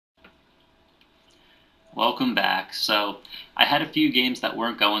Welcome back. So I had a few games that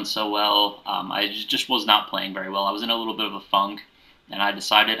weren't going so well. I just was not playing very well. I was in a little bit of a funk, and I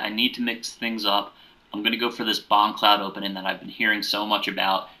decided I need to mix things up. I'm going to go for this Bongcloud opening that I've been hearing so much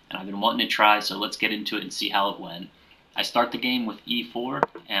about, and I've been wanting to try, so let's get into it and see how it went. I start the game with e4,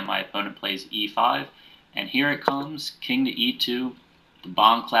 and my opponent plays e5, and here it comes, king to e2. The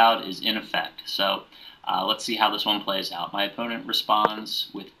Bongcloud is in effect, so let's see how this one plays out. My opponent responds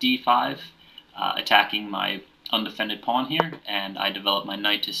with d5, attacking my undefended pawn here, and I develop my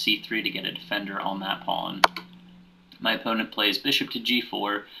knight to c3 to get a defender on that pawn. My opponent plays bishop to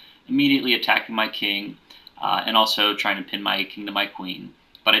g4, immediately attacking my king, and also trying to pin my king to my queen.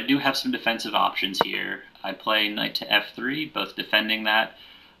 But I do have some defensive options here. I play knight to f3, both defending that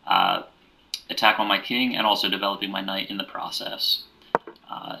attack on my king and also developing my knight in the process.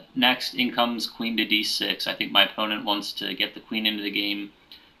 Next, in comes queen to d6. I think my opponent wants to get the queen into the game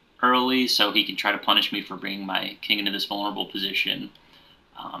early so he can try to punish me for bringing my king into this vulnerable position.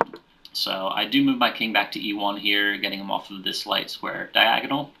 So I do move my king back to e1 here, getting him off of this light square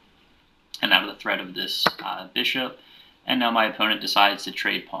diagonal and out of the threat of this bishop. And now my opponent decides to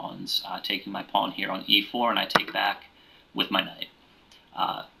trade pawns, taking my pawn here on e4, and I take back with my knight.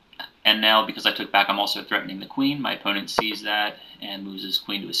 And now, because I took back, I'm also threatening the queen. My opponent sees that and moves his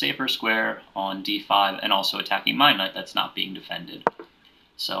queen to a safer square on d5, and also attacking my knight that's not being defended.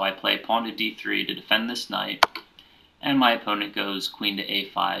 So I play pawn to d3 to defend this knight, and my opponent goes queen to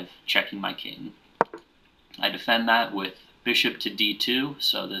a5, checking my king. I defend that with bishop to d2,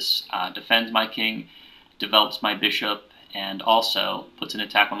 so this defends my king, develops my bishop, and also puts an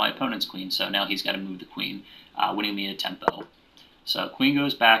attack on my opponent's queen, so now he's got to move the queen, winning me a tempo. So queen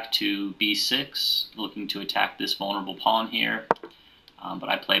goes back to b6, looking to attack this vulnerable pawn here, but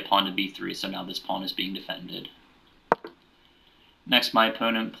I play pawn to b3, so now this pawn is being defended. Next, my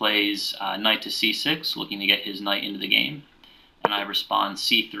opponent plays knight to c6, looking to get his knight into the game, and I respond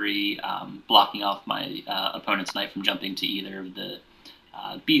c3, blocking off my opponent's knight from jumping to either of the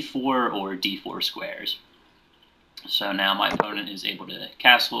b4 or d4 squares. So now my opponent is able to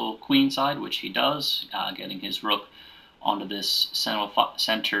castle queenside, which he does, getting his rook onto this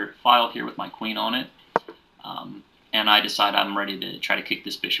center file here with my queen on it. And I decide I'm ready to try to kick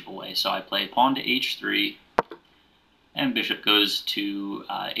this bishop away. So I play pawn to h3, and bishop goes to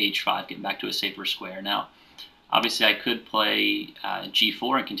h5, getting back to a safer square. Now, obviously I could play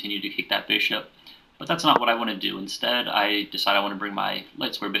g4 and continue to kick that bishop, but that's not what I want to do. Instead, I decide I want to bring my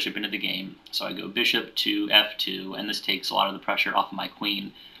light square bishop into the game. So I go bishop to f2, and this takes a lot of the pressure off of my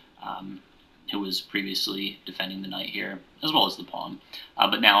queen, who was previously defending the knight here, as well as the pawn.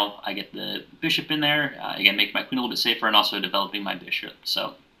 But now I get the bishop in there, again, making my queen a little bit safer and also developing my bishop.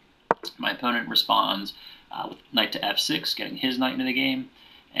 So my opponent responds with knight to f6, getting his knight into the game.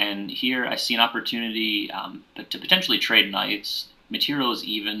 And here I see an opportunity to potentially trade knights. Material is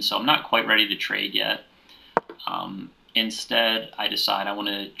even, so I'm not quite ready to trade yet. Instead, I decide I want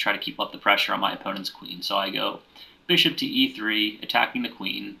to try to keep up the pressure on my opponent's queen. So I go bishop to e3, attacking the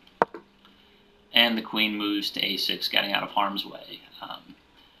queen, and the queen moves to a6, getting out of harm's way.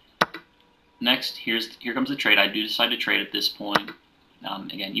 Next, here comes the trade. I do decide to trade at this point.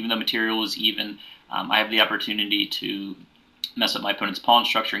 Again, even though material is even, I have the opportunity to mess up my opponent's pawn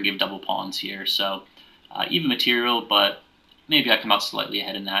structure and give double pawns here. So even material, but maybe I come out slightly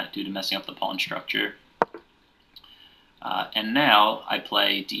ahead in that due to messing up the pawn structure. And now I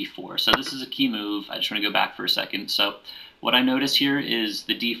play d4. So this is a key move. I just want to go back for a second. So what I notice here is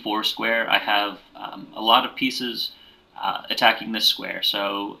the d4 square. I have a lot of pieces attacking this square.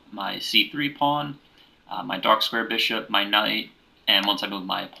 So my c3 pawn, my dark square bishop, my knight, and once I move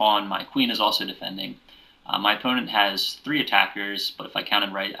my pawn, my queen is also defending. My opponent has 3 attackers, but if I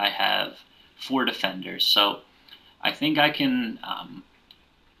counted right, I have 4 defenders. So I think I can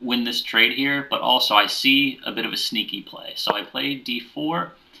win this trade here, but also I see a bit of a sneaky play. So I played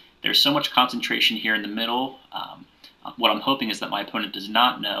d4. There's so much concentration here in the middle. What I'm hoping is that my opponent does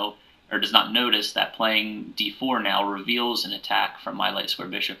not know or does not notice that playing d4 now reveals an attack from my light square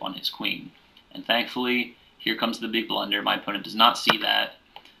bishop on his queen. And thankfully, here comes the big blunder. My opponent does not see that,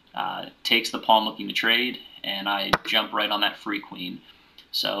 takes the pawn looking to trade, and I jump right on that free queen.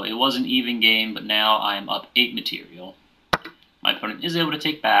 So it was an even game, but now I'm up 8 material. My opponent is able to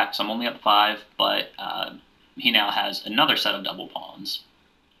take back, so I'm only up 5, but he now has another set of double pawns.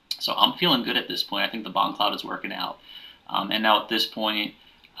 So I'm feeling good at this point. I think the Bongcloud is working out. And now at this point,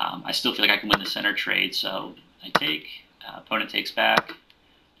 I still feel like I can win the center trade. So I take, opponent takes back,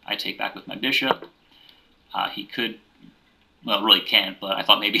 I take back with my bishop. He could, well, really can't, but I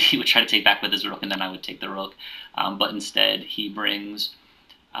thought maybe he would try to take back with his rook and then I would take the rook. But instead, he brings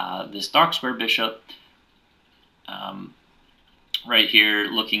this dark square bishop, right here,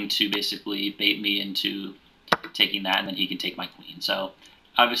 looking to basically bait me into taking that, and then he can take my queen. So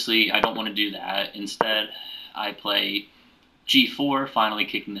obviously I don't want to do that. Instead, I play g4, finally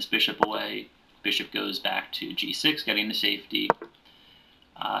kicking this bishop away. Bishop goes back to g6, getting the safety.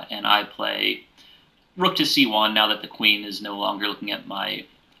 And I play rook to c1. Now that the queen is no longer looking at my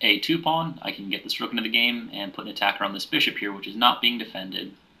a2 pawn, I can get this rook into the game and put an attacker on this bishop here, which is not being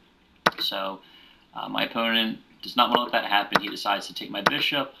defended. So my opponent does not want to let that happen. He decides to take my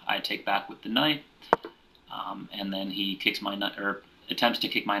bishop. I take back with the knight, and then he kicks my knight, or attempts to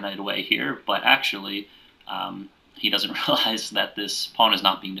kick my knight away here. But actually, he doesn't realize that this pawn is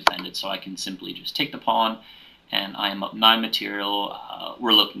not being defended. So I can simply just take the pawn, and I am up 9 material.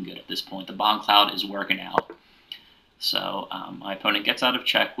 We're looking good at this point. The Bongcloud is working out. So my opponent gets out of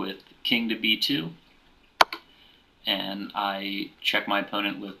check with king to b2, and I check my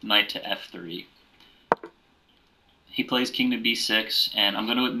opponent with knight to f3. He plays king to b6, and I'm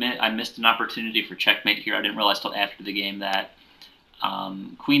going to admit I missed an opportunity for checkmate here. I didn't realize till after the game that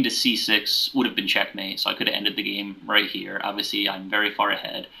queen to c6 would have been checkmate, so I could have ended the game right here. Obviously, I'm very far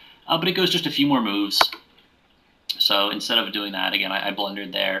ahead, but it goes just a few more moves. So instead of doing that, again, I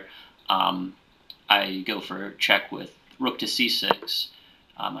blundered there. I go for check with rook to c6.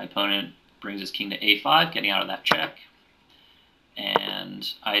 My opponent brings his king to a5, getting out of that check. And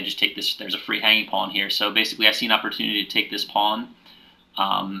I just take this. There's a free hanging pawn here. So basically, I see an opportunity to take this pawn.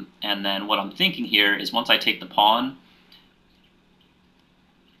 And then what I'm thinking here is once I take the pawn,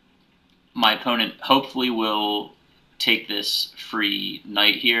 my opponent hopefully will take this free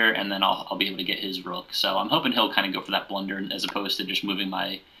knight here, and then I'll be able to get his rook. So I'm hoping he'll kind of go for that blunder as opposed to just moving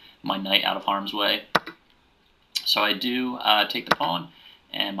my knight out of harm's way. So I do take the pawn,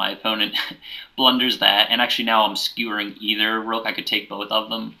 and my opponent blunders that. And actually now I'm skewering either rook. I could take both of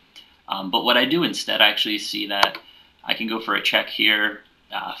them. But what I do instead, I actually see that I can go for a check here,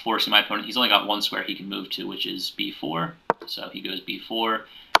 forcing my opponent. He's only got one square he can move to, which is b4. So he goes b4,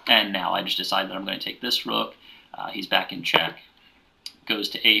 and now I just decide that I'm going to take this rook. He's back in check, goes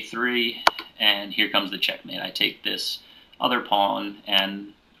to a3, and here comes the checkmate. I take this other pawn,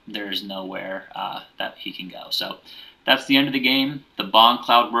 and there's nowhere that he can go. So that's the end of the game. The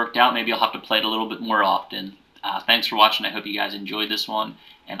Bongcloud worked out. Maybe I'll have to play it a little bit more often. Thanks for watching. I hope you guys enjoyed this one,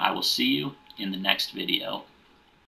 and I will see you in the next video.